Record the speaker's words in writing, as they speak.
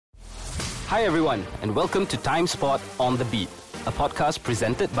Hi everyone, and welcome to Timesport on the Beat, a podcast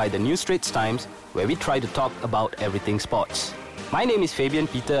presented by the New Straits Times, where we try to talk about everything sports. My name is Fabian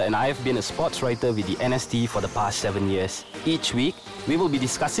Peter, and I have been a sports writer with the NST for the past 7 years. Each week, we will be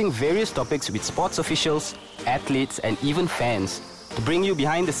discussing various topics with sports officials, athletes, and even fans to bring you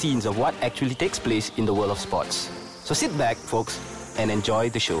behind the scenes of what actually takes place in the world of sports. So sit back, folks, and enjoy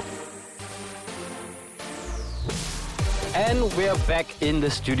the show. And we're back in the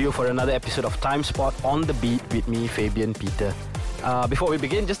studio for another episode of Timesport on the Beat with me, Fabian Peter. Before we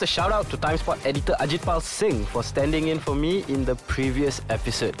begin, just a shout out to Timesport editor Ajitpal Singh for standing in for me in the previous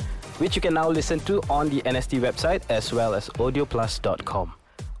episode, which you can now listen to on the NST website as well as audioplus.com.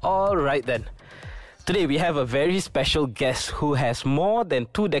 Alright then. Today we have a very special guest who has more than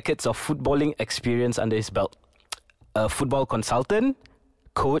 2 decades of footballing experience under his belt. A football consultant,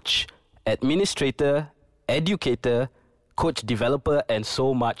 coach, administrator, educator, coach developer, and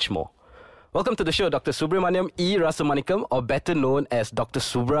so much more. Welcome to the show, Dr. Subramaniam E. Rasamanickam, or better known as Dr.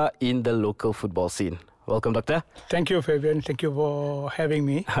 Subra in the local football scene. Welcome, Doctor. Thank you, Fabian. Thank you for having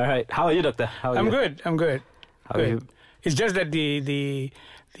me. All right. How are you, Doctor? I'm good. How are you? It's just that the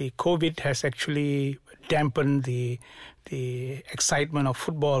COVID has actually dampened the excitement of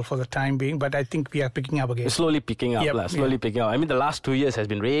football for the time being, but I think we are picking up again. It's slowly picking up. Picking up. I mean, the last 2 years has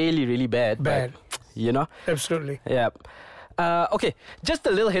been really, really bad. Bad. But, you know? Absolutely. Yeah. Okay, just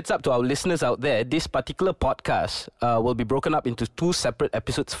a little heads up to our listeners out there. This particular podcast will be broken up into 2 separate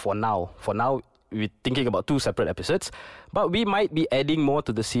episodes for now. For now, we're thinking about 2 separate episodes. But we might be adding more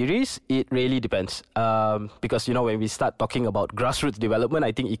to the series. It really depends. Because, you know, when we start talking about grassroots development,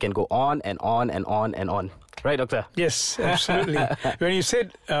 I think it can go on and on and on and on. Right, Doctor? Yes, absolutely. When you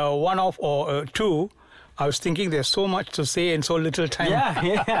said one off or 2, I was thinking there's so much to say in so little time.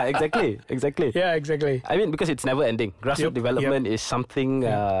 Yeah, exactly. Yeah, exactly. I mean, because it's never ending. Grassroots development is something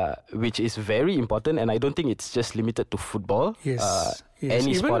which is very important, and I don't think it's just limited to football. Yes.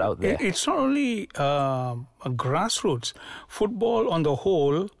 Any Even sport out there. It's not only a grassroots. Football on the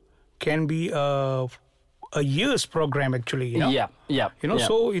whole can be a year's program, actually. You know? Yeah.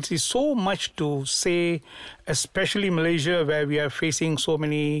 So it is so much to say, especially Malaysia, where we are facing so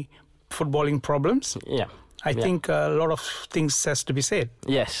many footballing problems. I think a lot of things has to be said.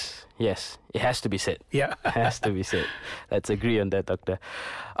 Yes, it has to be said. Yeah. It has to be said. Let's agree on that, Doctor.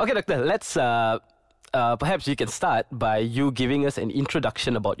 Okay, Doctor, let's perhaps you can start by you giving us an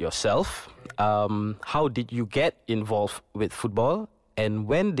introduction about yourself. How did you get involved with football, and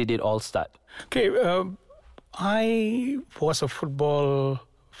when did it all start? Okay, I was a football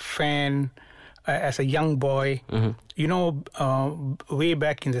fan as a young boy. Mm-hmm. You know, way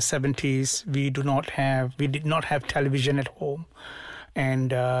back in the 70s, we did not have television at home,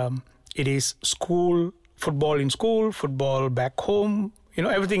 and it is football in school, football back home. You know,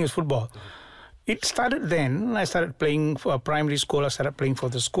 everything is football. It started then. I started playing for primary school. I started playing for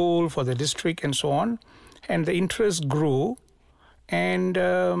the school, for the district, and so on. And the interest grew, and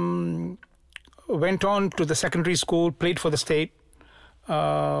went on to the secondary school. Played for the state.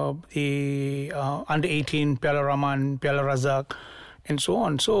 The under 18 Piala Rahman, Piala Razak, and so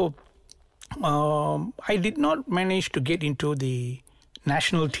on. So I did not manage to get into the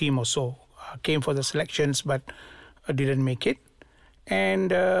national team or so. I came for the selections, but I didn't make it. And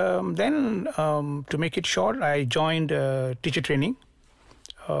then, to make it short, I joined teacher training.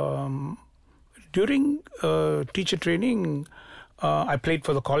 During teacher training, I played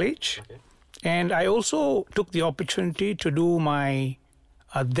for the college. Okay. And I also took the opportunity to do my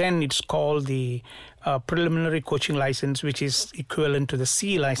then it's called the preliminary coaching license, which is equivalent to the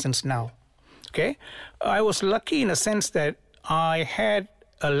C license now. Okay, I was lucky in a sense that I had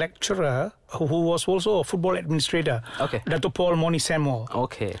a lecturer who was also a football administrator. Okay, Dr. Paul Moni Samuel.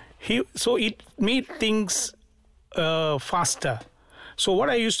 Okay, so it made things faster. So what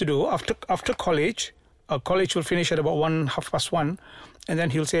I used to do after college, college will finish at about 1:30, and then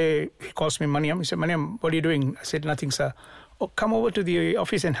he calls me Maniam. He said, Maniam, what are you doing? I said, nothing, sir. Oh, come over to the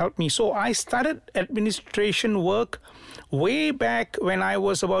office and help me. So I started administration work way back when I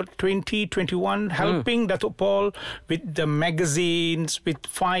was about 20, 21, helping Dr. Paul with the magazines, with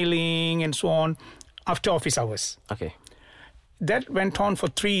filing and so on, after office hours. Okay. That went on for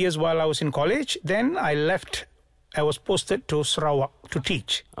 3 years while I was in college. Then I left. I was posted to Sarawak to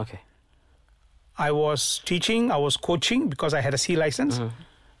teach. Okay. I was teaching, I was coaching because I had a C license.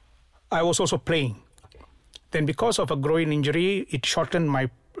 I was also playing. Then because of a groin injury, it shortened my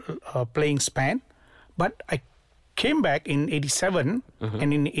playing span. But I came back in 87,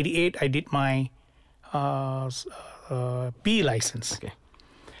 and in 88 I did my B license. Okay.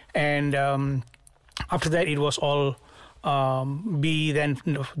 And after that it was all B. Then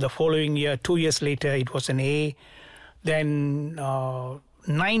the following year, 2 years later, it was an A. Then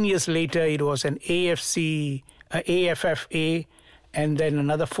 9 years later, it was an AFFA. And then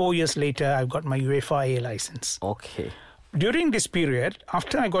another 4 years later, I've got my UEFA A license. Okay. During this period,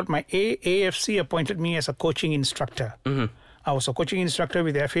 after I got my A, AFC appointed me as a coaching instructor. I was a coaching instructor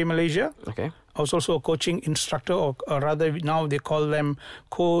with FA Malaysia. Okay. I was also a coaching instructor, or rather now they call them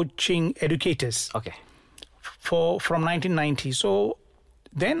coaching educators. Okay. From 1990. So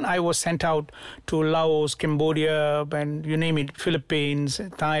then I was sent out to Laos, Cambodia, and you name it, Philippines,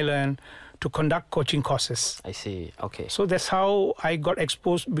 Thailand, to conduct coaching courses. I see. Okay. So that's how I got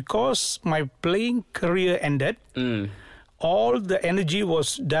exposed. Because my playing career ended, all the energy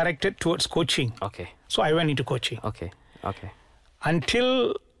was directed towards coaching. Okay. So I went into coaching. Okay. Okay.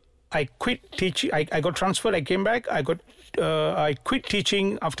 Until I quit teaching. I got transferred. I came back. I quit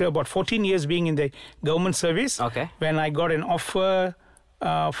teaching after about 14 years being in the government service. Okay. When I got an offer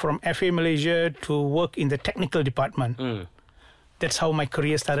from FA Malaysia to work in the technical department. That's how my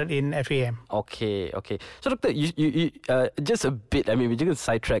career started in FAM. Okay. So, Doctor, you just a bit. I mean, we're just going to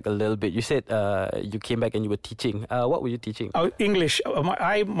sidetrack a little bit. You said you came back and you were teaching. What were you teaching? English.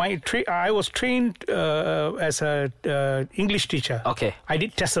 I was trained as a English teacher. Okay. I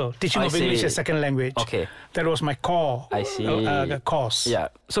did TESOL, teaching of English as second language. Okay. That was my core. I see. Course. Yeah.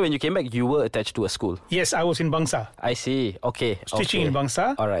 So when you came back, you were attached to a school. Yes, I was in Bangsa. I see. Okay. Teaching in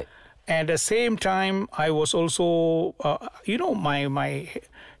Bangsa. All right. And at the same time, I was also, my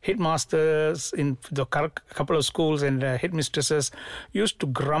headmasters in the couple of schools and headmistresses used to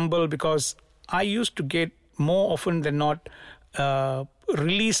grumble because I used to get more often than not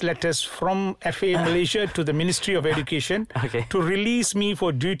release letters from FA Malaysia to the Ministry of Education to release me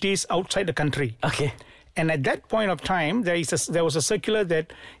for duties outside the country. Okay. And at that point of time, there was a circular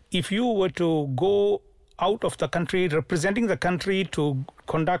that if you were to go out of the country, representing the country to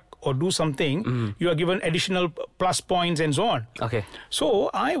conduct or do something, you are given additional plus points and so on. Okay. So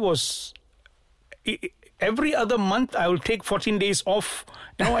I was, every other month I will take 14 days off,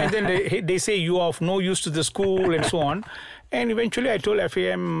 and then they say you are of no use to the school and so on. And eventually I told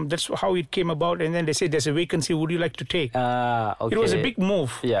FAM that's how it came about, and then they said there's a vacancy, would you like to take? Okay. It was a big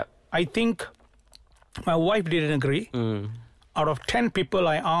move. Yeah. I think my wife didn't agree. Out of 10 people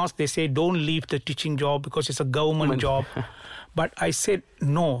I asked, they say, don't leave the teaching job because it's a government job. But I said,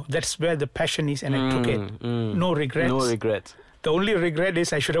 no, that's where the passion is, and I took it. No regrets. No regrets. The only regret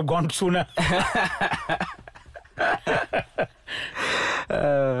is I should have gone sooner.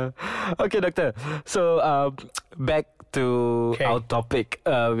 Okay, Doctor. So, back to our topic,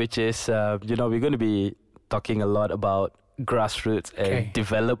 which is, we're going to be talking a lot about grassroots and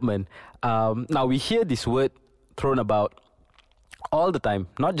development. Now, we hear this word thrown about all the time,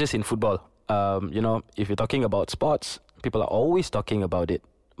 not just in football. If you're talking about sports, people are always talking about it.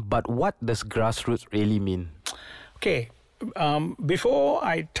 But what does grassroots really mean? Okay. Before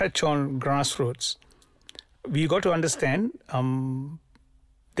I touch on grassroots, we got to understand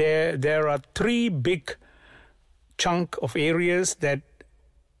there are three big chunk of areas that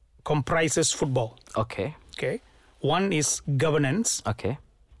comprises football. Okay. One is governance.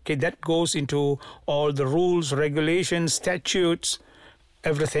 Okay, that goes into all the rules, regulations, statutes,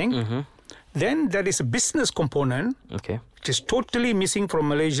 everything. Then there is a business component, which is totally missing from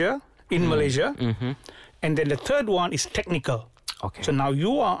Malaysia, Malaysia. And then the third one is technical. Okay. So now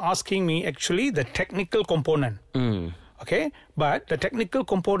you are asking me actually the technical component. Okay, but the technical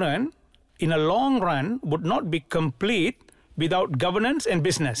component in a long run would not be complete without governance and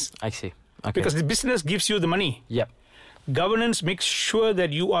business. I see. Okay. Because the business gives you the money. Yep. Governance makes sure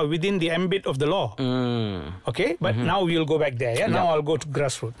that you are within the ambit of the law. Okay, but now we'll go back there. Now I'll go to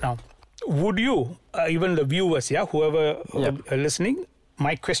grassroots. Now, would you, even the viewers, whoever are listening,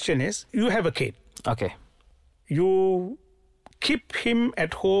 my question is, you have a kid. Okay. You keep him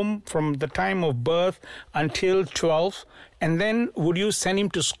at home from the time of birth until 12, and then would you send him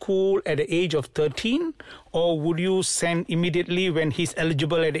to school at the age of 13, or would you send immediately when he's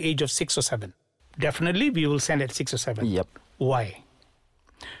eligible at the age of 6 or 7? Definitely we will send at 6 or 7. Yep. Why?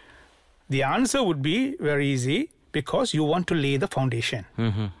 The answer would be very easy, because you want to lay the foundation.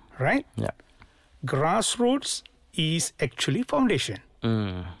 Right? Yeah. Grassroots is actually foundation.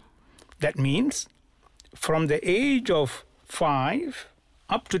 That means from the age of 5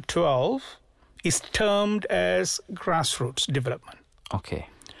 up to 12 is termed as grassroots development. Okay.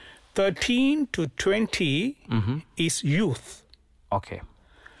 13 to 20 is youth. Okay.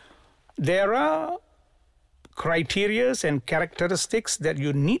 There are criterias and characteristics that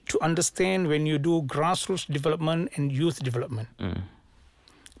you need to understand when you do grassroots development and youth development.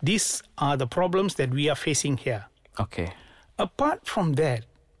 These are the problems that we are facing here. Okay. Apart from that,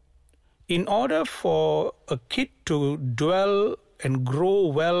 in order for a kid to dwell and grow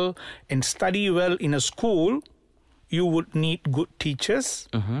well and study well in a school, you would need good teachers.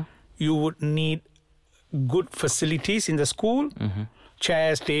 You would need good facilities in the school,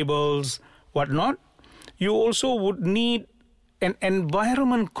 chairs, tables, whatnot. You also would need an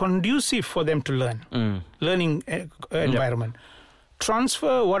environment conducive for them to learn, learning environment.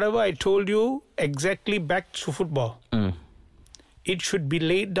 Transfer whatever I told you exactly back to football. It should be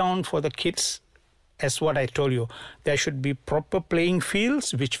laid down for the kids as what I told you. There should be proper playing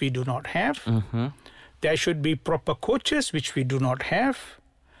fields, which we do not have. There should be proper coaches, which we do not have.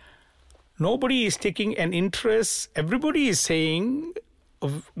 Nobody is taking an interest. Everybody is saying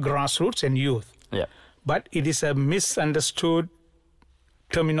of grassroots and youth. Yeah. But it is a misunderstood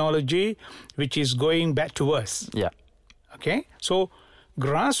terminology which is going back to us. Yeah. Okay? So,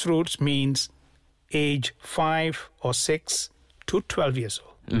 grassroots means age 5 or 6 to 12 years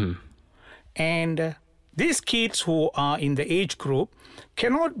old. And these kids who are in the age group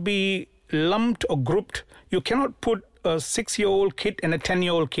cannot be lumped or grouped. You cannot put a 6-year-old kid and a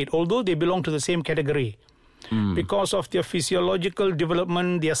 10-year-old kid, although they belong to the same category. Because of their physiological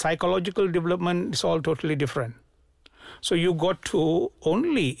development, their psychological development is all totally different. So you got to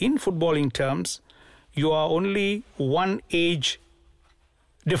only, in footballing terms, you are only one age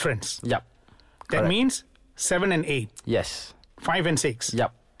difference. Yep. That Correct. means 7 and 8. Yes. 5 and 6.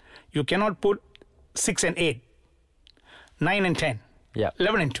 Yep. You cannot put 6 and 8, 9 and 10, Yep.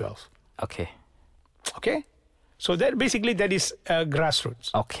 11 and 12. Okay. Okay? So that basically that is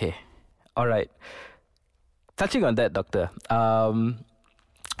grassroots. Okay. All right. Touching on that, Doctor.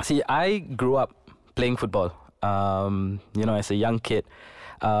 See, I grew up playing football, as a young kid,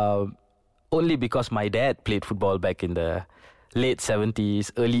 only because my dad played football back in the late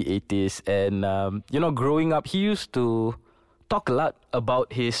 70s, early 80s. And, growing up, he used to talk a lot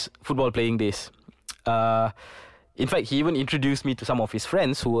about his football playing days. In fact, he even introduced me to some of his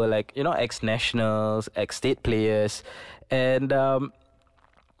friends who were like, ex-nationals, ex-state players. And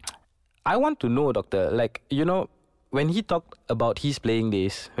I want to know, Doctor, when he talked about his playing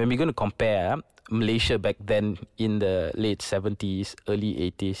days, when we're going to compare Malaysia back then in the late 70s,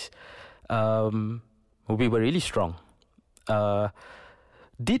 early 80s, we were really strong.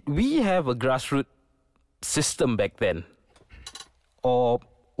 Did we have a grassroots system back then? Or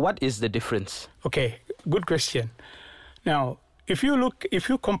what is the difference? Okay, good question. Now, if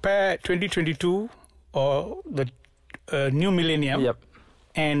you compare 2022 or the new millennium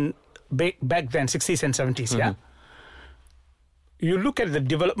and back then, 60s and 70s, you look at the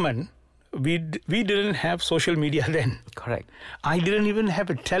development, we didn't have social media then. Correct. I didn't even have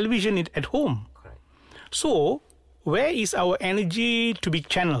a television at home. Correct. So, where is our energy to be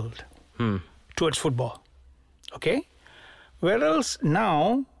channeled towards football? Okay? Whereas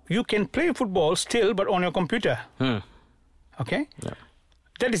now, you can play football still, but on your computer. Okay? Yeah.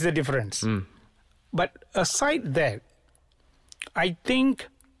 That is the difference. But aside that, I think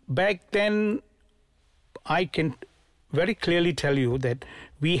back then, I can very clearly tell you that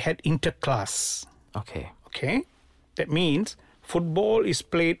we had interclass. Okay. Okay? That means football is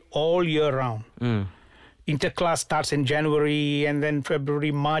played all year round. Interclass starts in January, and then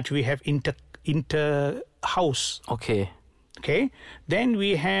February, March, we have inter-house. Okay. Okay? Then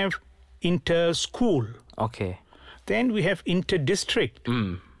we have inter-school. Okay. Then we have inter-district.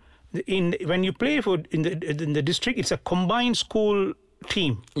 When you play in the district, it's a combined school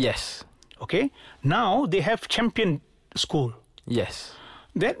team. Yes. Okay? Now they have champion school. Yes.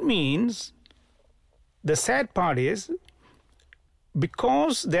 That means the sad part is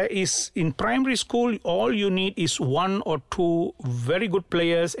because there is in primary school, all you need is 1 or 2 very good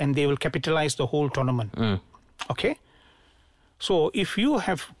players and they will capitalize the whole tournament. Okay? So if you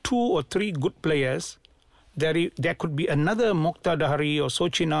have 2 or 3 good players, there could be another Mokhtar Dahari or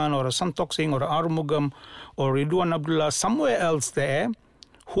Sochinan or a Santok Singh or a Arumugam or Ridwan Abdullah somewhere else there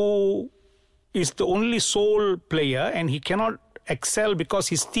who is the only sole player and he cannot excel because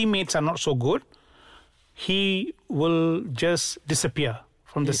his teammates are not so good, he will just disappear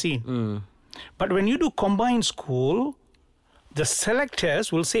from the scene. But when you do combined school, the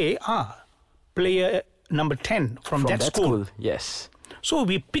selectors will say, player number 10 from that school. Yes. So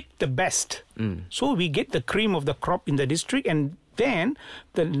we pick the best. So we get the cream of the crop in the district, and then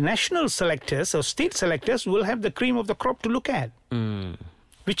the national selectors or state selectors will have the cream of the crop to look at,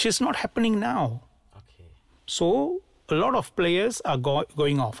 which is not happening now. Okay. So a lot of players are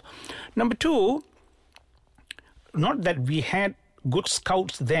going off. Number 2, not that we had good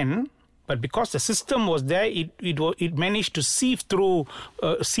scouts then, but because the system was there, it managed to sieve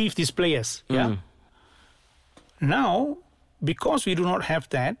these players. Yeah. Now, because we do not have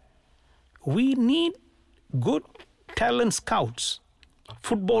that, we need good talent scouts,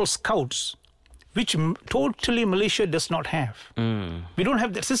 football scouts, which totally Malaysia does not have. We don't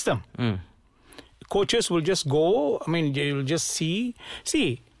have that system. Coaches will just go, they will just see.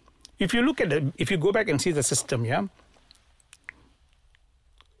 See, if you look at if you go back and see the system,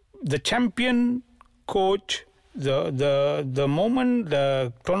 the champion coach, the moment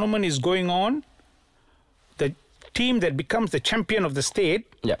the tournament is going on, the team that becomes the champion of the state,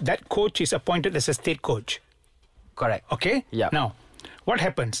 that coach is appointed as a state coach. Correct. Okay? Yeah. Now, what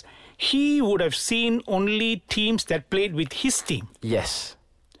happens? He would have seen only teams that played with his team. Yes.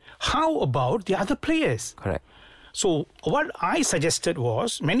 How about the other players? Correct. So what I suggested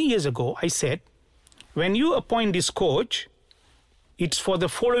was, many years ago, I said, when you appoint this coach, it's for the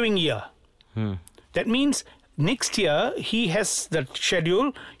following year. That means next year, he has the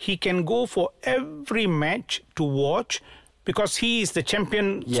schedule. He can go for every match to watch because he is the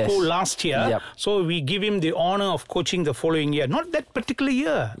champion school last year. Yep. So we give him the honor of coaching the following year, not that particular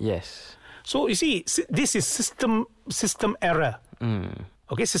year. Yes. So you see, this is system error.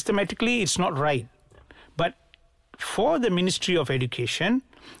 Okay, systematically, it's not right. But for the Ministry of Education,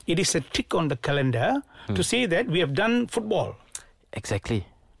 it is a tick on the calendar to say that we have done football. Exactly.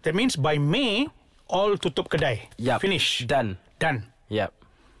 That means by May, all tutup kedai. Finish. Done. Yep.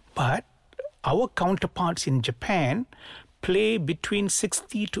 But our counterparts in Japan play between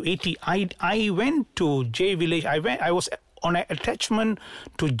 60 to 80. I went to J Village. I was on an attachment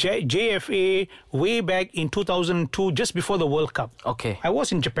to JFA way back in 2002, just before the World Cup. Okay. I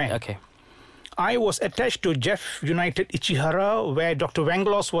was in Japan. Okay. I was attached to Jeff United Ichihara, where Dr.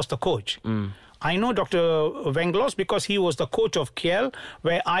 Vanglos was the coach. I know Dr. Vanglos because he was the coach of KL,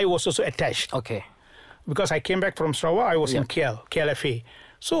 where I was also attached. Okay. Because I came back from Sarawak, I was in KLFA.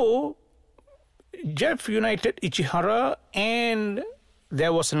 So, Jeff United Ichihara, and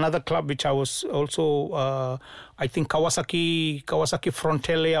there was another club which I was also, I think Kawasaki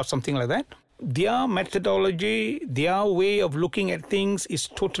Frontale or something like that. Their methodology, their way of looking at things is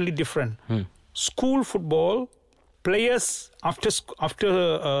totally different. School football, players after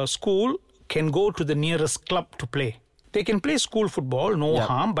school can go to the nearest club to play. They can play school football, no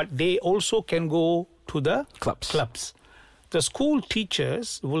harm, but they also can go to the clubs. The school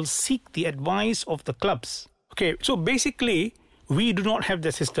teachers will seek the advice of the clubs. Okay, so basically, we do not have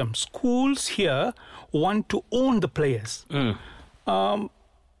the system. Schools here want to own the players.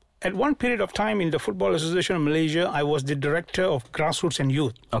 At one period of time in the Football Association of Malaysia, I was the director of grassroots and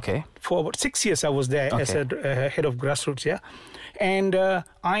youth. Okay. For about 6 years, I was there as a head of grassroots, And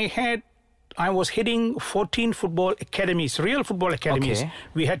I was heading 14 football academies, real football academies. Okay.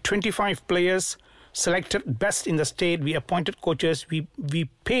 We had 25 players selected best in the state. We appointed coaches. We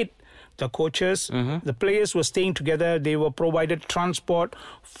paid the coaches. The players were staying together. They were provided transport,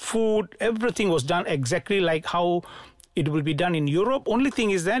 food. Everything was done exactly like how it will be done in Europe. Only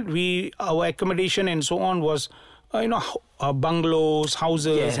thing is that our accommodation and so on was, bungalows,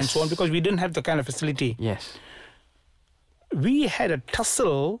 houses and so on, because we didn't have the kind of facility. Yes. We had a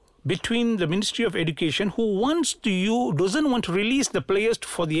tussle between the Ministry of Education, who doesn't want to release the players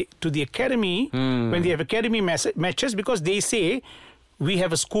to the academy when they have academy matches, because they say we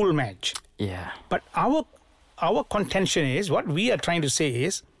have a school match. Yeah. But our contention is, what we are trying to say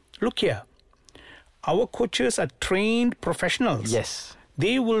is, look here, our coaches are trained professionals. Yes.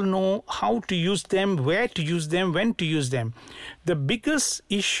 They will know how to use them, where to use them, when to use them. The biggest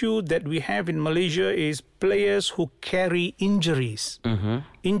issue that we have in Malaysia is players who carry injuries.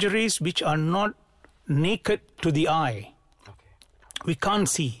 Injuries which are not naked to the eye. We can't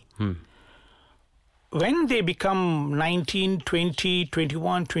see. When they become 19, 20,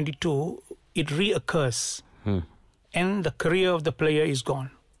 21, 22, it reoccurs. And the career of the player is gone.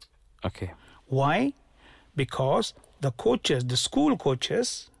 Okay. Why? Because the coaches, the school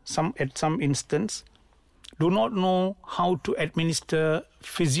coaches, at some instance, do not know how to administer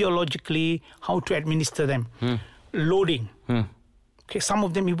physiologically, how to administer them. Loading. Okay, some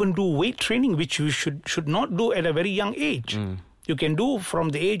of them even do weight training, which you should not do at a very young age. You can do from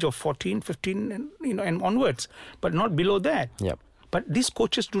the age of 14, 15, and onwards, but not below that. Yep. But these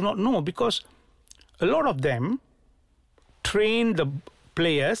coaches do not know, because a lot of them train the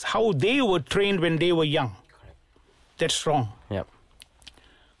players how they were trained when they were young. That's wrong. Yep.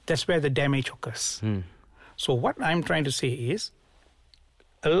 That's where the damage occurs. So what I'm trying to say is,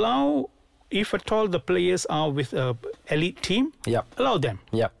 allow, if at all the players are with an elite team, allow them.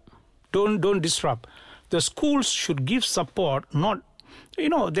 Yep. Don't disrupt. The schools should give support, not,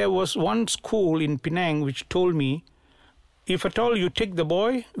 there was one school in Penang which told me, if at all you take the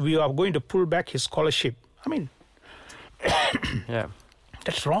boy, we are going to pull back his scholarship. I mean, Yeah.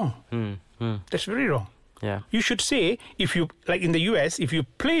 That's wrong. That's very wrong. Yeah. You should say, if you, like in the US, if you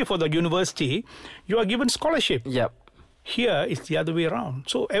play for the university, you are given scholarship. Yep. Here, it's the other way around.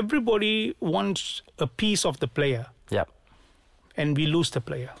 So everybody wants a piece of the player. Yep. And we lose the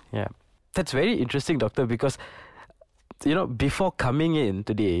player. Yeah. That's very interesting, Doctor, because, before coming in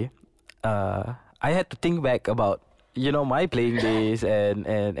today, I had to think back about, my playing days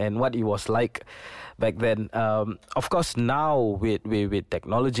and what it was like back then. Of course, now with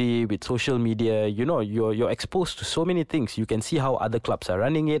technology, with social media, you're exposed to so many things. You can see how other clubs are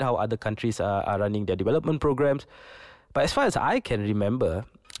running it, how other countries are running their development programs. But as far as I can remember,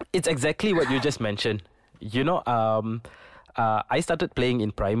 it's exactly what you just mentioned. I started playing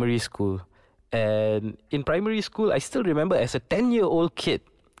in primary school. And in primary school, I still remember as a 10-year-old kid,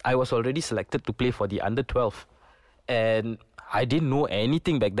 I was already selected to play for the under 12. And I didn't know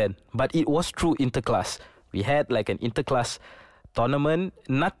anything back then. But it was through interclass. We had like an interclass tournament,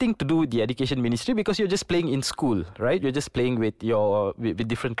 nothing to do with the education ministry because you're just playing in school, right? You're just playing with with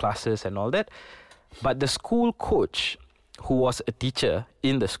different classes and all that. But the school coach, who was a teacher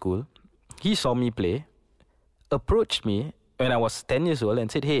in the school, he saw me play, approached me when I was 10 years old and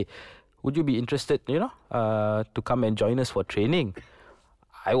said, hey, would you be interested, to come and join us for training?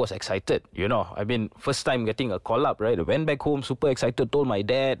 I was excited, first time getting a call up, right? I went back home super excited, told my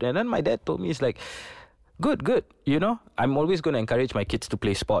dad, and then my dad told me, it's like, good, I'm always going to encourage my kids to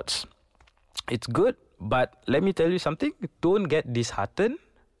play sports. It's good, but let me tell you something, don't get disheartened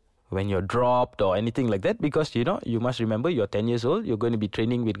when you're dropped or anything like that, because, you must remember you're 10 years old, you're going to be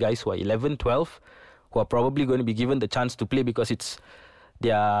training with guys who are 11, 12, who are probably going to be given the chance to play because it's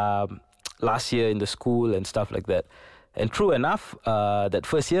their last year in the school and stuff like that. And true enough, that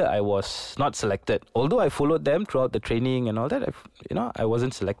first year I was not selected. Although I followed them throughout the training and all that, I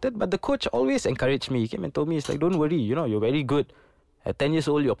wasn't selected. But the coach always encouraged me. He came and told me, it's like, don't worry, you're very good. At 10 years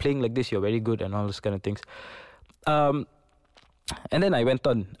old, you're playing like this, you're very good and all those kind of things. And then I went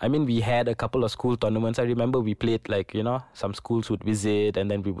on. We had a couple of school tournaments. I remember we played some schools would visit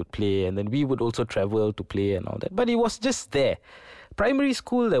and then we would play and then we would also travel to play and all that. But it was just there. Primary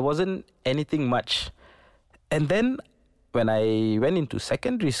school, there wasn't anything much. And then when I went into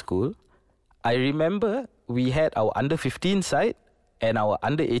secondary school, I remember we had our under 15 side and our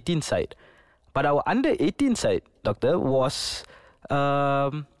under 18 side. But our under 18 side, Doctor, was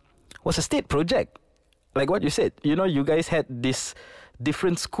a state project. Like what you said, you guys had these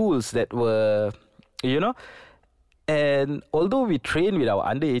different schools that were, and although we trained with our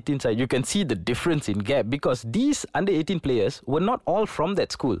under 18 side, you can see the difference in gap because these under 18 players were not all from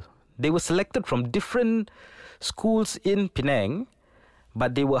that school. They were selected from different schools in Penang,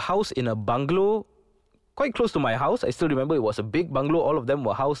 but they were housed in a bungalow quite close to my house. I still remember it was a big bungalow. All of them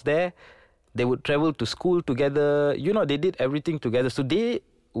were housed there. They would travel to school together. They did everything together. So they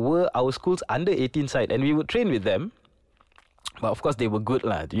were our school's under 18 side and we would train with them. But of course they were good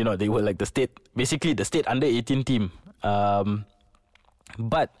lah. They were like the state under 18 team.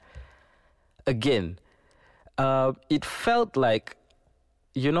 But again, it felt like,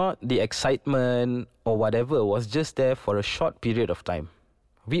 the excitement or whatever was just there for a short period of time.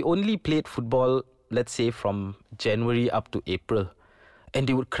 We only played football, let's say from January up to April. And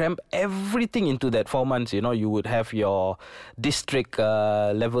they would cramp everything into that 4 months. You would have your district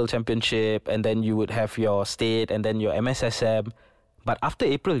level championship, and then you would have your state, and then your MSSM. But after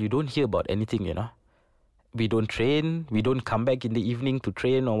April, you don't hear about anything, We don't train. We don't come back in the evening to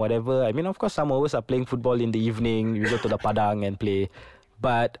train or whatever. Of course, some of us are playing football in the evening. We go to the Padang and play.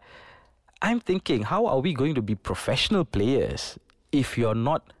 But I'm thinking, how are we going to be professional players if you're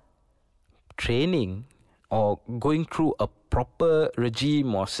not training or going through a proper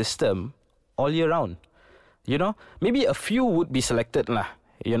regime or system all year round? Maybe a few would be selected lah.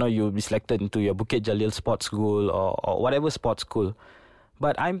 You'll be selected into your Bukit Jalil sports school or whatever sports school.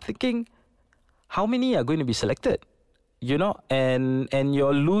 But I'm thinking, how many are going to be selected? And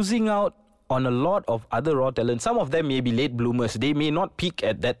you're losing out on a lot of other raw talent. Some of them may be late bloomers. They may not peak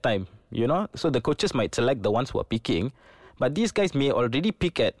at that time, So the coaches might select the ones who are peaking. But these guys may already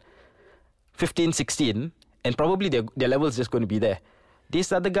peak at 15, 16, and probably their level is just going to be there.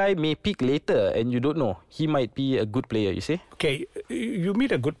 This other guy may peak later, and you don't know. He might be a good player, you see? Okay, you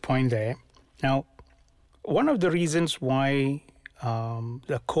made a good point there. Now, one of the reasons why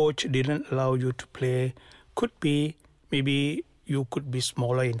the coach didn't allow you to play could be maybe you could be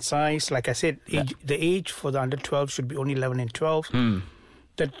smaller in size. Like I said, the age for the under 12 should be only 11 and 12.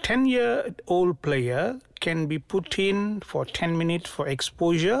 The 10-year-old player can be put in for 10 minutes for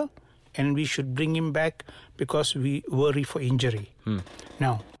exposure, and we should bring him back because we worry for injury.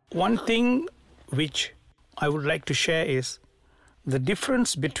 Now, one thing which I would like to share is the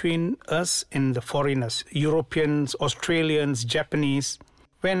difference between us and the foreigners, Europeans, Australians, Japanese.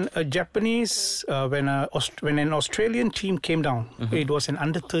 When an Australian team came down, it was an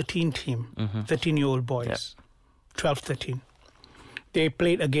under 13 team, 13-year-old boys, 12, 13. They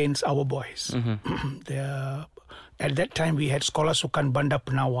played against our boys. At that time, we had Sekolah Sukan Bandar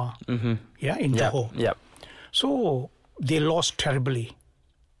Penawa, in Johor. Yep. So they lost terribly.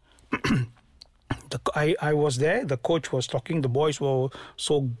 I was there. The coach was talking. The boys were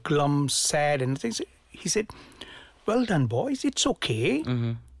so glum, sad, and things. He said, "Well done, boys. It's okay.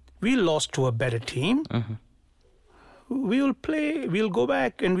 We lost to a better team. We will play. We'll go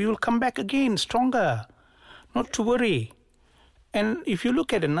back, and we will come back again stronger. Not to worry." And if you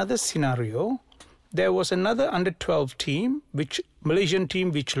look at another scenario, there was another under 12 team, Malaysian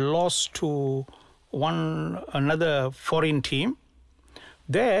team, which lost to another foreign team.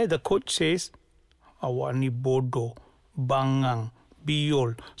 There, the coach says, "Awak ni bodoh, bangang,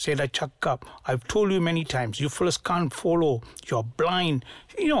 biol. Saya dah cakap. I've told you many times. You fellas can't follow. You're blind."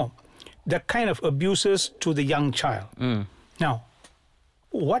 That kind of abuses to the young child. Now,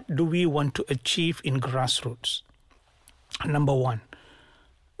 what do we want to achieve in grassroots? Number one,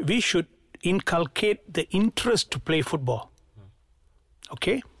 we should inculcate the interest to play football.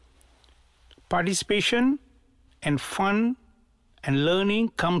 Okay? Participation and fun and learning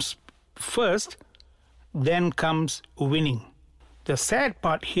comes first, then comes winning. The sad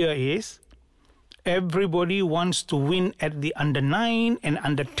part here is everybody wants to win at the under 9 and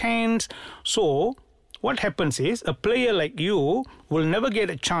under 10s. So what happens is a player like you will never get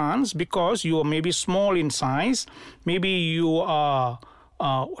a chance because you are maybe small in size. Maybe you are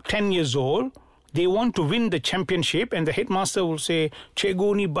 10 years old. They want to win the championship and the headmaster will say,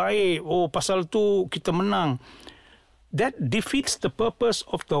 "Cikgu ni baik, pasal tu kita menang." That defeats the purpose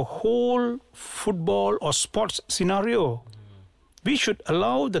of the whole football or sports scenario. We should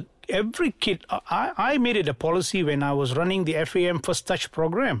allow every kid. I made it a policy when I was running the FAM First Touch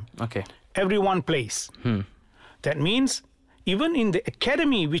program. Okay. Everyone plays. That means even in the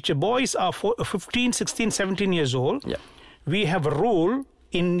academy, which the boys are 15, 16, 17 years old, we have a rule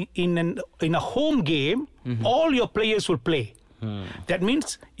in a home game, all your players will play. That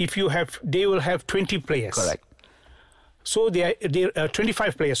means they will have 20 players. Correct. So they are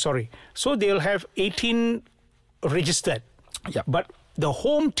 25 players, sorry. So they'll have 18 registered. But the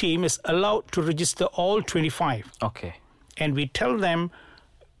home team is allowed to register all 25. Okay. And we tell them,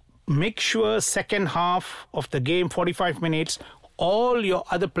 make sure second half of the game, 45 minutes, all your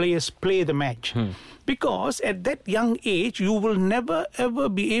other players play the match. Because at that young age, you will never ever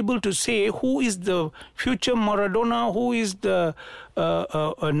be able to say who is the future Maradona, who is the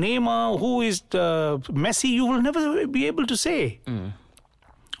Neymar, who is the Messi. You will never be able to say.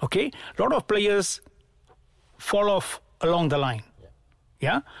 Okay? A lot of players fall off along the line.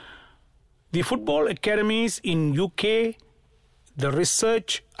 Yeah? The football academies in UK, the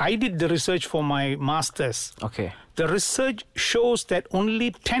research, I did the research for my master's. Okay. The research shows that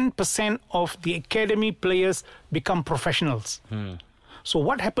only 10% of the academy players become professionals. So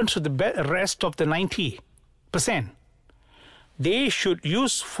what happens to the rest of the 90%? They should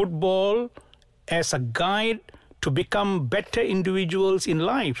use football as a guide to become better individuals in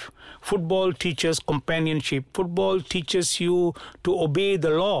life. Football teaches companionship. Football teaches you to obey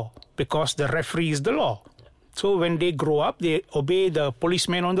the law because the referee is the law. So when they grow up, they obey the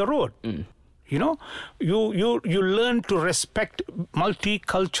policeman on the road. You know, you learn to respect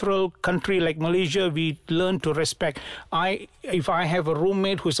multicultural country like Malaysia. We learn to respect. If I have a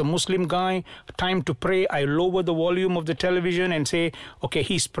roommate who's a Muslim guy, time to pray, I lower the volume of the television and say, okay,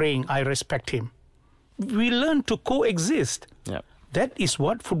 he's praying, I respect him. We learn to coexist. Yep. That is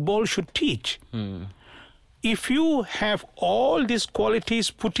what football should teach. If you have all these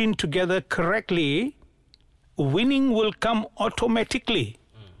qualities put in together correctly, winning will come automatically.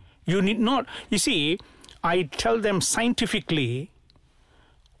 You need not. You see, I tell them scientifically,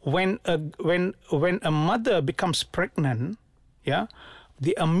 when a mother becomes pregnant, there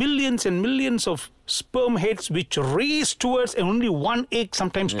are millions and millions of sperm heads which race towards, and only one egg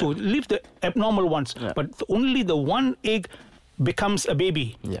sometimes to leave the abnormal ones, but only the one egg becomes a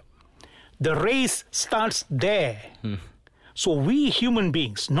baby. The race starts there. So we human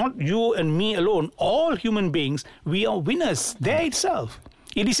beings, not you and me alone, all human beings, we are winners there itself.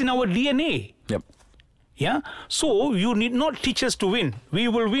 It is in our DNA. So you need not teach us to win. We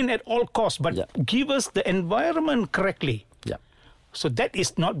will win at all costs, but give us the environment correctly. So that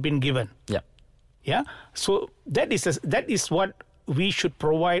is not been given. So that is what we should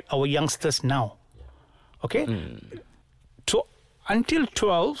provide our youngsters now. Okay? So until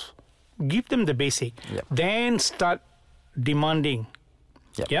 12, Give them the basic. Yep. Then start demanding.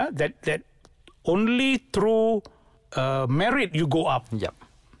 Yep. Yeah, that only through merit you go up. Yep.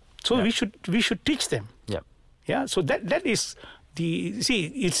 So we should teach them. Yep. Yeah. So that is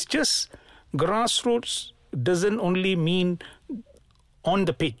it's just grassroots doesn't only mean on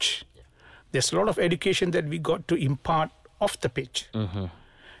the pitch. There's a lot of education that we got to impart off the pitch. Mm-hmm.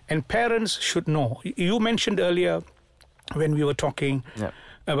 And parents should know. You mentioned earlier when we were talking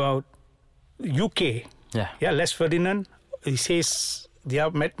about UK. Yeah, Les Ferdinand, he says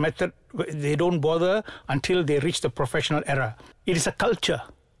their method, they don't bother until they reach the professional era. It is a culture.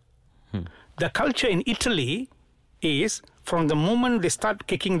 The culture in Italy is from the moment they start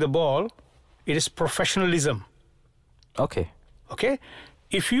kicking the ball, it is professionalism. Okay.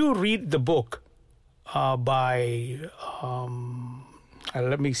 If you read the book by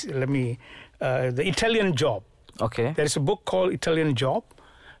The Italian Job. Okay. There is a book called Italian Job,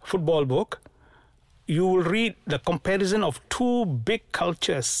 football book. You will read the comparison of two big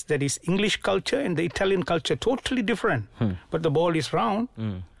cultures, that is English culture and the Italian culture, totally different. But the ball is round.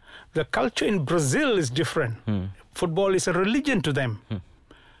 The culture in Brazil is different. Football is a religion to them.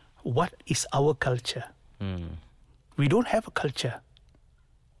 What is our culture? We don't have a culture.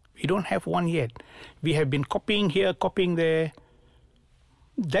 We don't have one yet. We have been copying here, copying there.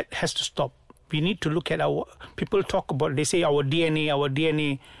 That has to stop. We need to look at people talk about, they say our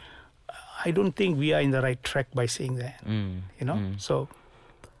DNA. I don't think we are in the right track by saying that. So.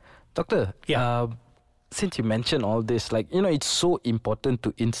 Doctor, since you mentioned all this, it's so important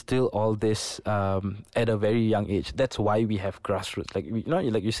to instill all this at a very young age. That's why we have grassroots.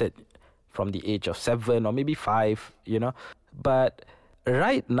 Like you said, from the age of 7 or maybe 5, But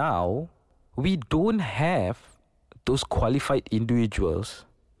right now, we don't have those qualified individuals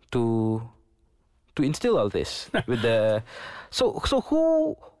to instill all this with the. So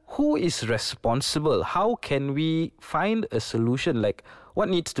who is responsible? How can we find a solution? Like, what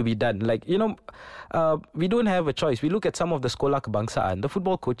needs to be done? We don't have a choice. We look at some of the sekolah kebangsaan. The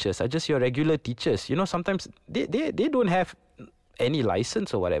football coaches are just your regular teachers. Sometimes they don't have any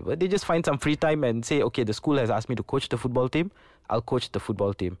license or whatever. They just find some free time and say, okay, the school has asked me to coach the football team. I'll coach the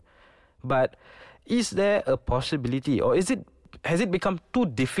football team. But is there a possibility, or has it become too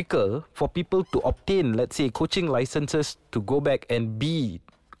difficult for people to obtain, let's say, coaching licenses to go back and be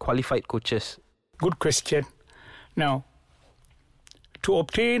qualified coaches? Good question. Now, to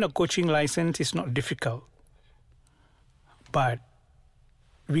obtain a coaching license is not difficult. But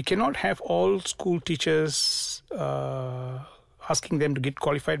we cannot have all school teachers asking them to get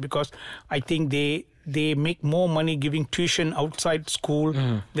qualified, because I think they make more money giving tuition outside school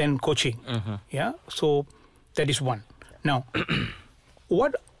than coaching. Yeah, so that is one. Now,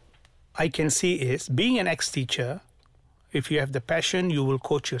 what I can see is, being an ex-teacher, if you have the passion, you will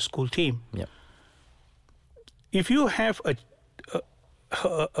coach your school team. Yep. If you have a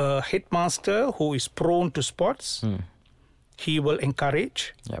headmaster who is prone to sports, he will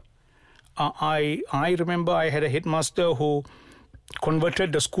encourage. Yep. I remember I had a headmaster who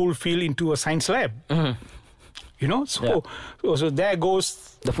converted the school field into a science lab. So there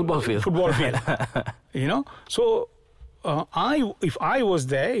goes the football field. So if I was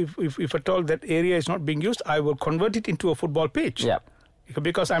there, if at all that area is not being used, I will convert it into a football pitch. Yep.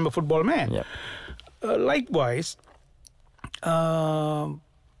 Because I'm a football man. Yep. Likewise,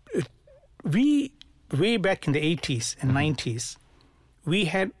 we way back in the 80s and 90s, we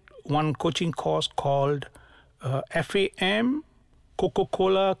had one coaching course called FAM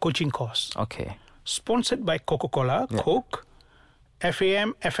Coca-Cola coaching course. Okay. Sponsored by Coca-Cola, Coke,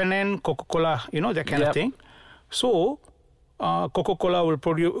 FAM, FNN, Coca-Cola, that kind of thing. So, Coca-Cola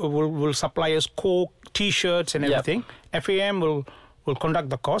will supply us Coke, T-shirts and everything. FAM will conduct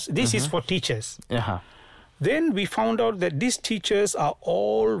the course. This is for teachers. Then we found out that these teachers are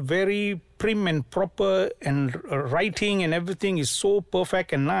all very prim and proper, and writing and everything is so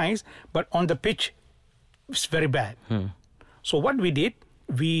perfect and nice, but on the pitch, it's very bad. So what we did,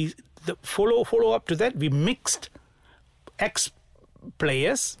 follow up to that, we mixed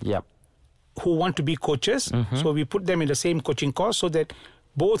ex-players who want to be coaches. So we put them in the same coaching course so that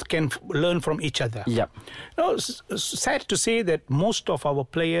both can learn from each other. Now, sad to say that most of our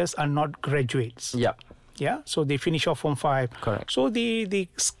players are not graduates. So they finish off from 5. Correct. So the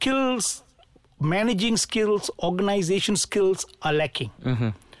skills, managing skills, organization skills are lacking.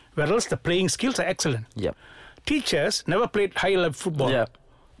 Whereas the playing skills are excellent. Teachers never played high-level football.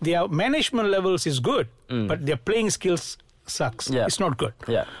 Their management levels is good, but their playing skills sucks. It's not good.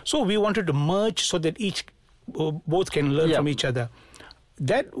 So we wanted to merge so that both can learn from each other.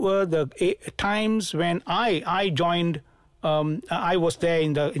 That were the times when I joined I was there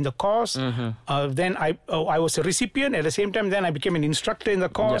in the course. Then I was a recipient at the same time. Then I became an instructor in the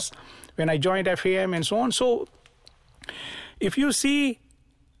course when I joined FAM and so on. So if you see,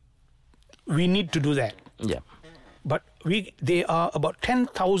 we need to do that. Yeah. But there are about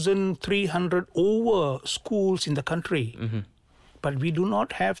 10,300 over schools in the country. But we do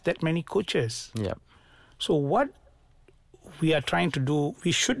not have that many coaches. Yeah. So what we are trying to do,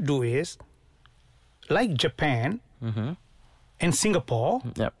 we should do is, like Japan and Singapore,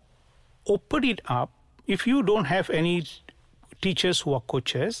 open it up. If you don't have any teachers who are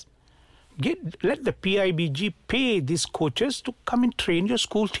coaches, let the PIBG pay these coaches to come and train your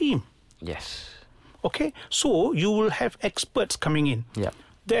school team. Yes. Okay, so you will have experts coming in. Yeah.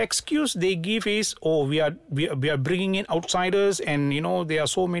 The excuse they give is, we are bringing in outsiders, and there are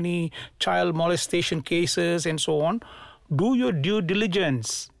so many child molestation cases and so on. Do your due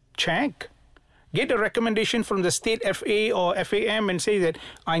diligence. Check. Get a recommendation from the state FA or FAM and say that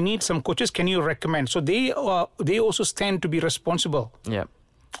I need some coaches. Can you recommend? So they also stand to be responsible. Yeah.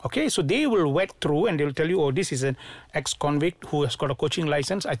 Okay, so they will vet through and they'll tell you, this is an ex-convict who has got a coaching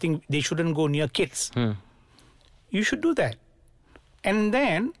license. I think they shouldn't go near kids. You should do that. And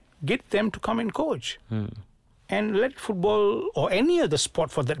then get them to come and coach. And let football, or any other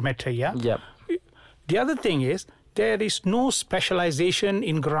sport for that matter, The other thing is, there is no specialization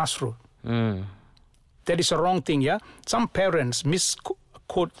in grassroots. That is a wrong thing, Some parents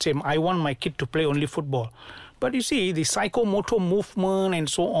misquote, say, I want my kid to play only football. But you see, the psychomotor movement and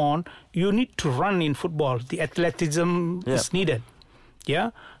so on, you need to run in football. The athleticism is needed.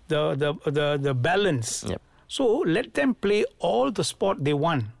 The balance. So let them play all the sport they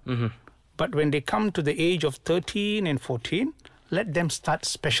want. But when they come to the age of 13 and 14, let them start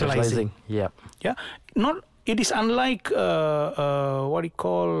specializing. It is unlike what you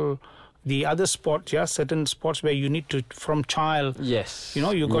call the other sports, certain sports where you need to, from child,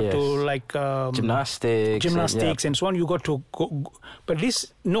 you got to like gymnastics and so on. You got to go, but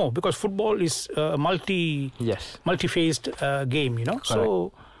this because football is a multi-phased game.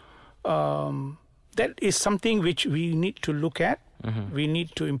 So that is something which we need to look at. We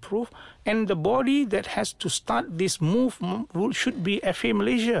need to improve, and the body that has to start this move should be FA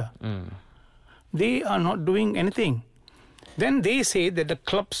Malaysia. They are not doing anything. Then they say that the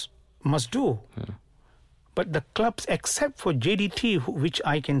clubs must do. But the clubs, except for JDT, which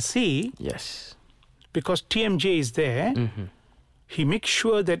I can see, because TMJ is there, he makes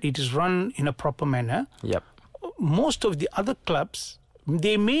sure that it is run in a proper manner. Most of the other clubs,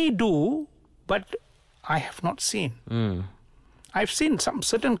 they may do, but I have not seen. I've seen some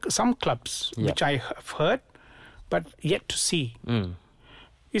clubs which I have heard, but yet to see.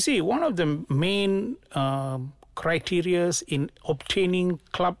 You see, one of the main criteria in obtaining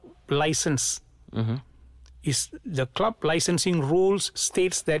club license is the club licensing rules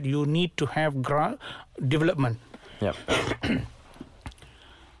states that you need to have development.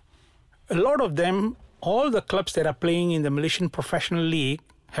 A lot of them, all the clubs that are playing in the Malaysian Professional League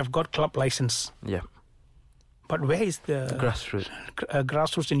have got club license. But where is the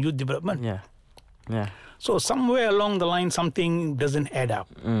grassroots and youth development? So somewhere along the line, something doesn't add up,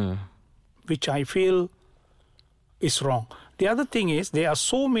 which I feel is wrong. The other thing is, there are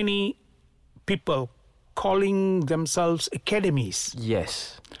so many people calling themselves academies.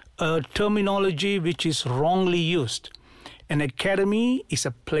 A terminology which is wrongly used. An academy is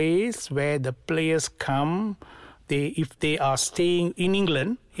a place where the players come. If they are staying in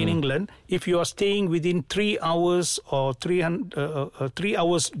England, if you are staying within 3 hours or 3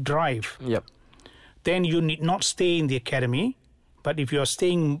 hours drive, then you need not stay in the academy. But if you are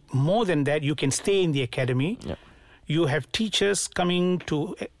staying more than that, you can stay in the academy. You have teachers coming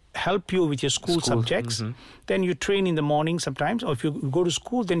to help you with your school subjects. Then you train in the morning sometimes, or if you go to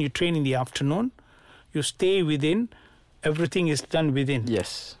school, then you train in the afternoon. You stay within. Everything is done within.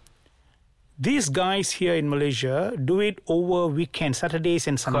 These guys here in Malaysia do it over weekends, Saturdays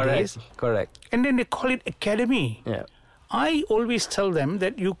and Sundays. Correct. And then they call it academy. I always tell them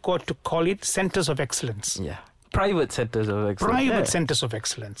that you got to call it centers of excellence. Private centers of excellence. Centers of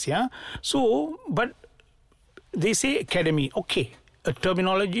excellence, So, but they say academy. Okay, a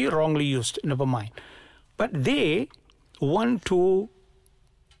terminology wrongly used, never mind. But they want to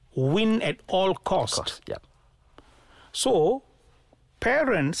win at all costs. So,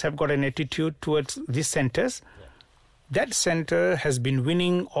 parents have got an attitude towards these centers. That center has been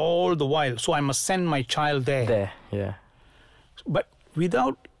winning all the while, so I must send my child there. But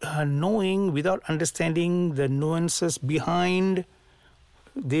without knowing, without understanding the nuances behind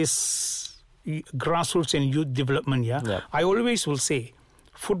this grassroots and youth development, I always will say,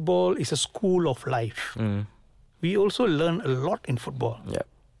 football is a school of life. we also learn a lot in football. Yeah.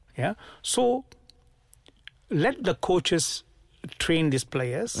 Yeah. So let the coaches train these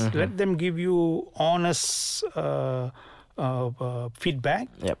players. Let them give you honest feedback.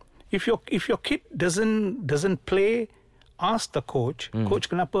 Yep. If your kid doesn't play, ask the coach. Coach,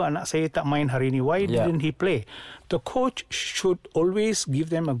 kenapa anak saya tak main hari ni? Why didn't he play? The coach should always give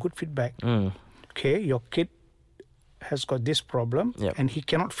them a good feedback. Okay, your kid has got this problem, and he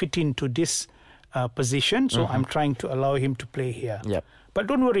cannot fit into this position. So I'm trying to allow him to play here. Yep. But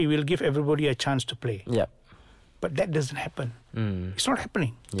don't worry, we'll give everybody a chance to play. Yep. But that doesn't happen. It's not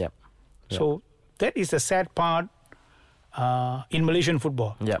happening. Yep. So that is the sad part in Malaysian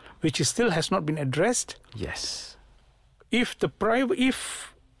football, which still has not been addressed. Yes. If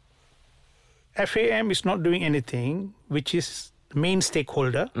FAM is not doing anything, which is the main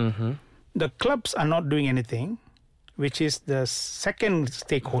stakeholder, the clubs are not doing anything, which is the second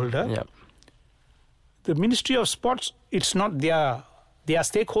stakeholder. Yep. The Ministry of Sports, it's not their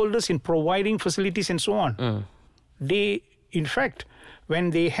stakeholders in providing facilities and so on. They, in fact,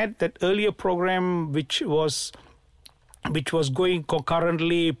 when they had that earlier program which was going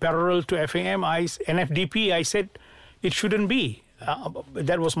concurrently parallel to FAM, NFDP, I said it shouldn't be.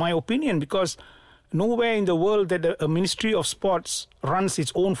 That was my opinion, because nowhere in the world that a Ministry of Sports runs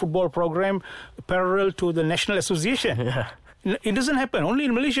its own football program parallel to the National Association. Yeah. It doesn't happen. Only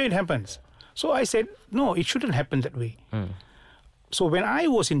in Malaysia it happens. So I said, no, it shouldn't happen that way. So when I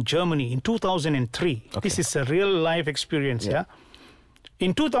was in Germany in 2003, this is a real life experience. Yeah.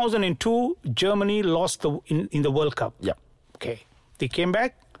 In 2002, Germany lost in the World Cup. Yeah. Okay. They came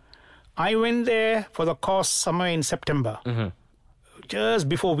back. I went there for the course somewhere in September, just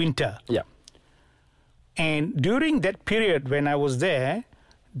before winter. Yeah. And during that period when I was there,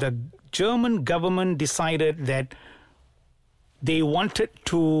 the German government decided that they wanted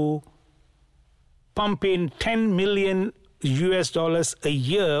to pump in $10 million a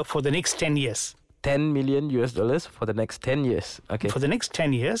year for the next 10 years. $10 million for the next 10 years. Okay. For the next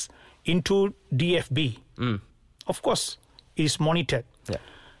 10 years into DFB. Of course, it is monitored. Yeah.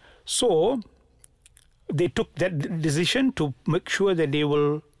 So they took that decision to make sure that it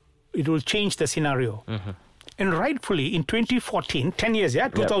will change the scenario. And rightfully, in 2014, 10 years,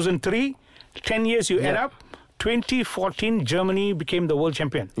 2003, 10 years you add up, 2014, Germany became the world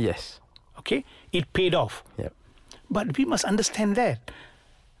champion. Yes. Okay? It paid off. Yep. But we must understand that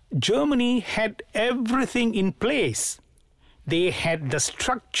Germany had everything in place. They had the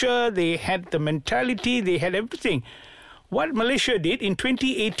structure, they had the mentality, they had everything. What Malaysia did in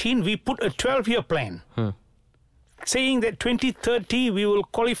 2018, we put a 12-year plan, saying that 2030 we will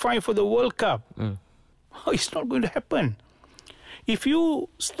qualify for the World Cup. It's not going to happen. If you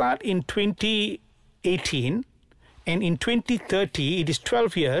start in 2018 and in 2030 it is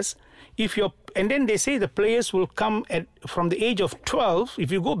 12 years, and then they say the players will come from the age of 12.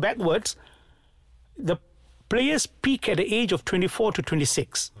 If you go backwards, the players peak at the age of 24 to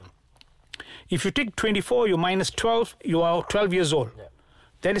 26. If you take 24, you minus 12, you are 12 years old. Yeah.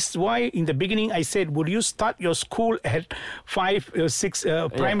 That is why in the beginning I said, would you start your school at 5, 6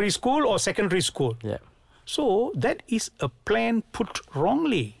 primary school or secondary school? Yeah. So that is a plan put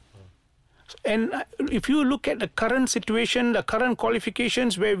wrongly. And if you look at the current situation, the current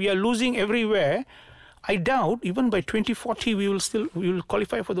qualifications where we are losing everywhere, I doubt even by 2040 we will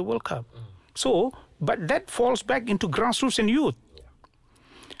qualify for the World Cup. So, but that falls back into grassroots and youth.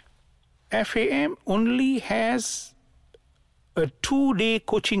 FAM only has a 2-day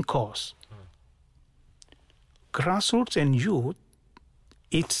coaching course. Grassroots and youth,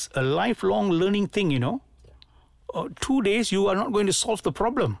 it's a lifelong learning thing, 2 days you are not going to solve the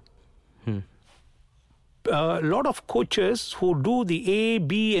problem. A lot of coaches who do the A,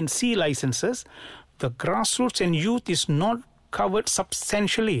 B and C licenses, the grassroots and youth is not covered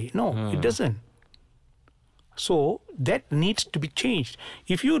substantially. No, it doesn't. So that needs to be changed.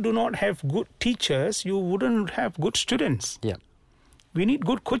 If you do not have good teachers, you wouldn't have good students. Yeah. We need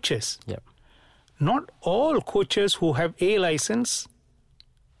good coaches. Yeah. Not all coaches who have A license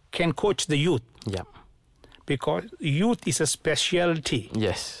can coach the youth. Yeah. Because youth is a specialty.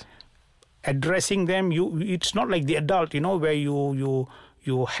 Yes. Addressing them, it's not like the adult, where you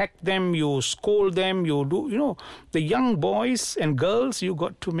hack them, you scold them, you do, the young boys and girls, you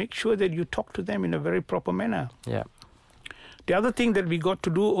got to make sure that you talk to them in a very proper manner. Yeah. The other thing that we got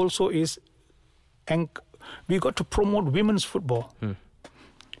to do also is, we got to promote women's football.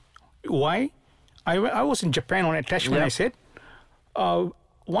 Why? I was in Japan on attachment. I said,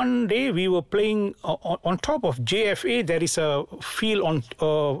 one day we were playing on top of JFA. There is a field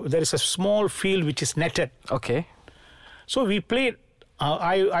there is a small field which is netted. Okay. So we played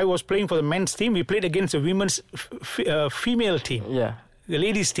I was playing for the men's team. We played against the women's female team. Yeah. The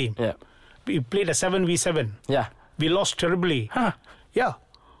ladies' team. Yeah. We played a 7v7. Yeah. We lost terribly. Huh. Yeah.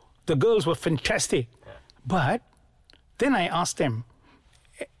 The girls were fantastic. Yeah. But then I asked them,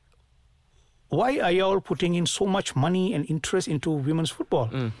 why are you all putting in so much money and interest into women's football?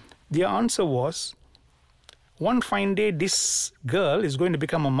 Their answer was, one fine day, this girl is going to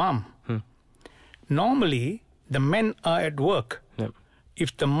become a mom. Normally, the men are at work. Yep.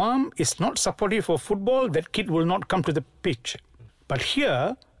 If the mom is not supportive for football, that kid will not come to the pitch. But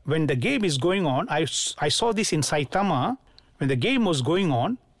here, when the game is going on, I saw this in Saitama, when the game was going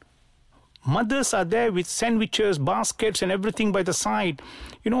on, mothers are there with sandwiches, baskets and everything by the side,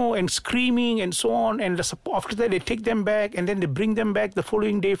 and screaming and so on. And after that, they take them back and then they bring them back the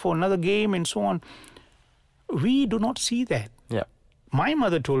following day for another game and so on. We do not see that. Yeah. My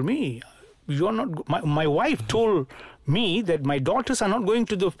mother told me, you're not. My wife told me that my daughters are not going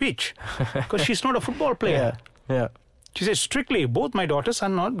to the pitch because she's not a football player. Yeah. She said strictly, both my daughters are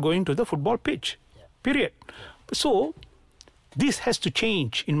not going to the football pitch. Period. So this has to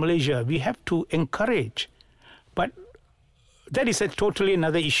change in Malaysia. We have to encourage, but that is a totally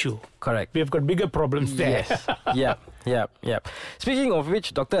another issue. Correct. We have got bigger problems there. Yes. Yeah. Speaking of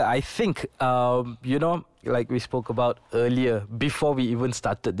which, Doctor, I think like we spoke about earlier, before we even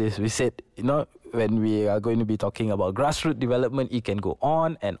started this, we said, when we are going to be talking about grassroots development, it can go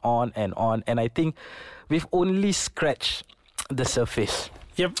on and on and on. And I think we've only scratched the surface.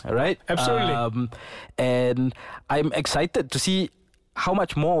 Yep. Right? Absolutely. And I'm excited to see how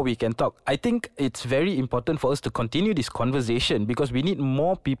much more we can talk. I think it's very important for us to continue this conversation because we need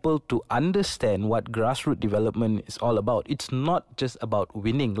more people to understand what grassroots development is all about. It's not just about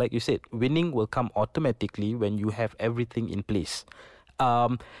winning. Like you said, winning will come automatically when you have everything in place.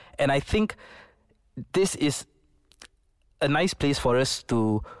 And I think this is a nice place for us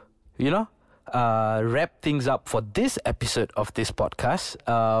to, wrap things up for this episode of this podcast.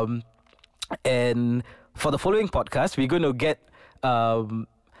 And for the following podcast, we're going to get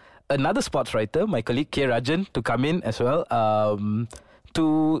another sports writer, my colleague K. Rajan, to come in as well.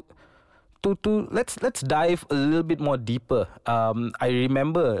 To let's dive a little bit more deeper. I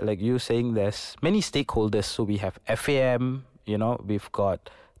remember, like you saying, there's many stakeholders. So we have FAM, we've got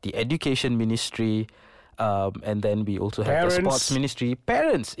the education ministry, and then we also have the sports ministry.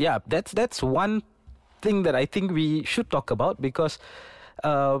 Parents, yeah, that's one thing that I think we should talk about because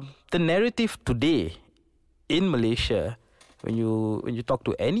the narrative today in Malaysia, when you talk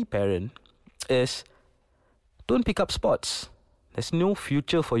to any parent, is don't pick up sports. There's no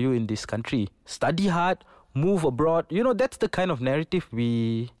future for you in this country. Study hard, move abroad. That's the kind of narrative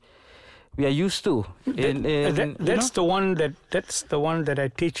we are used to. That's the one that I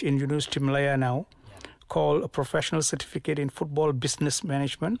teach in University of Malaya now, called a professional certificate in football business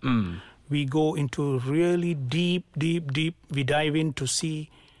management. We go into really deep. We dive in to see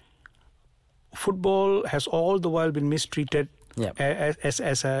football has all the while been mistreated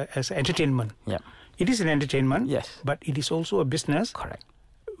as entertainment. Yeah. It is an entertainment, yes, but it is also a business. Correct.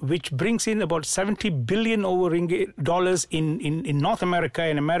 Which brings in about 70 billion dollars in North America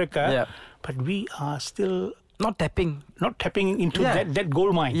and America. Yeah. But we are still not tapping into that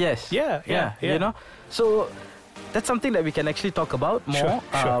gold mine. Yes. Yeah. So that's something that we can actually talk about more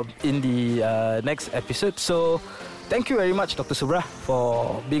in the next episode. So thank you very much, Dr. Subra,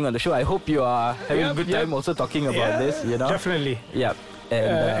 for being on the show. I hope you are having a good time also talking about this. Definitely. Yeah.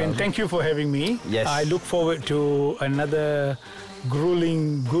 And thank you for having me. Yes. I look forward to another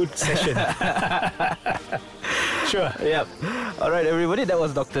grueling good session. Sure. Yeah. All right, everybody. That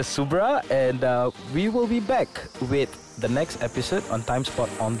was Dr. Subra, and we will be back with the next episode on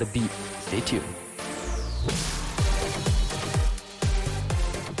Timesport on the Beat. Stay tuned.